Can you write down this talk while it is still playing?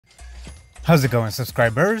How's it going,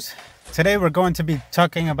 subscribers? Today we're going to be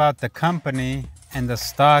talking about the company and the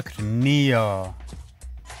stock NIO.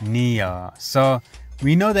 So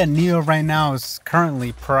we know that NIO right now is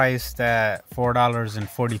currently priced at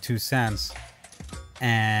 $4.42,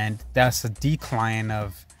 and that's a decline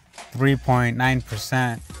of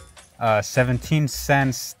 3.9%, 17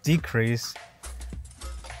 cents decrease.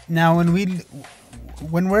 Now when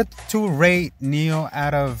we're to rate NIO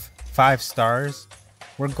out of 5 stars,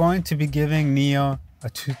 we're going to be giving NIO a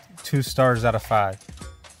 2 stars out of 5.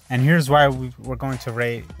 And here's why we're going to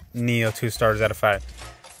rate NIO 2 stars out of 5.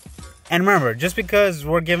 And remember, just because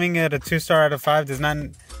we're giving it a 2 star out of 5 does not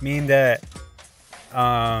mean that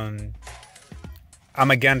I'm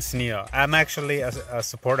against NIO. I'm actually a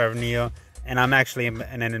supporter of NIO, and I'm actually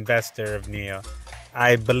an investor of NIO.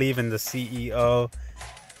 I believe in the CEO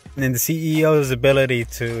and in the CEO's ability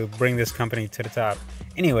to bring this company to the top.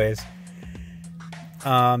 Anyways,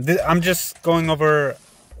 I'm just going over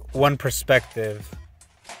one perspective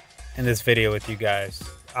in this video with you guys.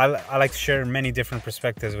 I like to share many different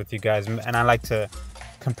perspectives with you guys, and I like to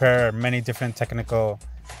compare many different technical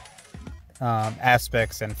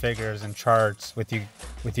aspects and figures and charts with you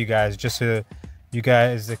guys, just so you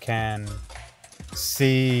guys can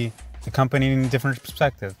see the company in a different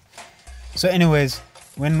perspective. So anyways,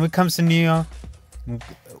 when it comes to NIO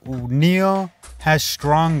has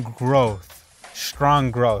strong growth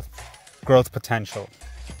potential.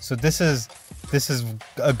 So this is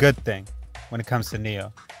a good thing when it comes to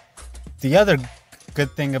NIO. The other good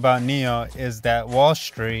thing about NIO is that Wall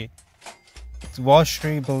Street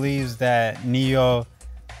believes that NIO,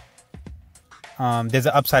 there's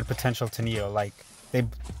an upside potential to NIO. Like they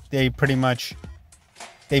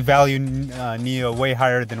value NIO way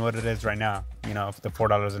higher than what it is right now, you know, the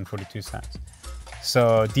 $4.42.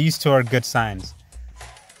 So these two are good signs.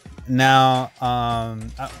 Now,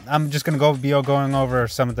 I'm just going to going over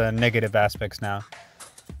some of the negative aspects now.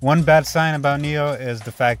 One bad sign about NIO is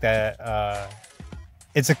the fact that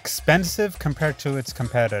it's expensive compared to its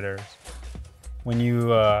competitors. When you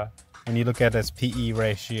look at its PE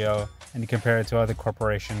ratio and you compare it to other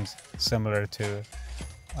corporations similar to,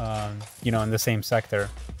 in the same sector.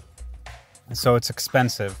 So it's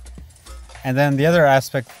expensive. And then the other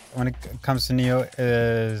aspect when it comes to NIO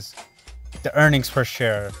is the earnings per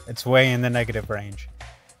share. It's way in the negative range.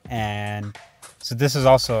 And so this is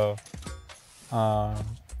also,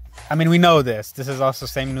 we know this. This is also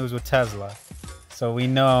same news with Tesla. So we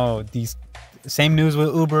know these same news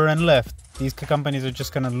with Uber and Lyft. These companies are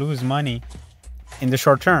just going to lose money in the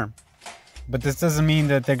short term. But this doesn't mean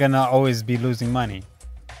that they're going to always be losing money.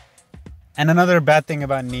 And another bad thing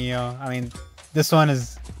about NIO, this one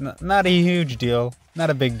is not a huge deal, not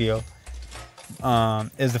a big deal,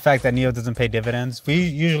 is the fact that NIO doesn't pay dividends. We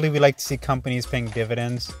usually like to see companies paying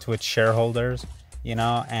dividends to its shareholders,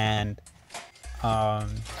 and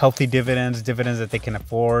healthy dividends that they can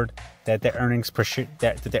afford, that the earnings per share,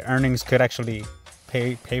 that the earnings could actually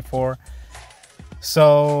pay for.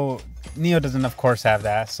 So NIO doesn't, of course, have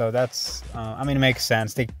that. So that's, it makes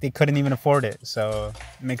sense. They couldn't even afford it, so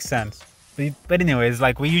it makes sense. But anyways,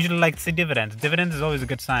 we usually like to see dividends. Dividends is always a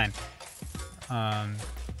good sign.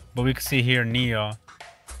 But we can see here NIO,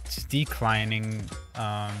 it's declining.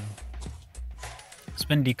 It's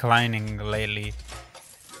been declining lately.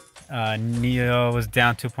 NIO was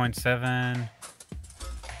down 2.7.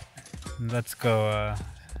 Let's go.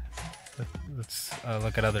 Let's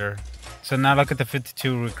look at other. So now look at the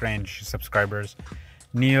 52-week range, subscribers.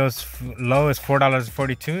 NIO's low is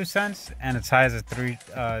 $4.42, and its high is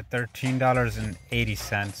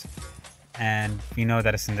 $13.80. And we know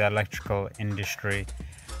that it's in the electrical industry.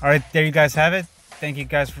 All right, there you guys have it. Thank you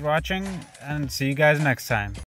guys for watching, and see you guys next time.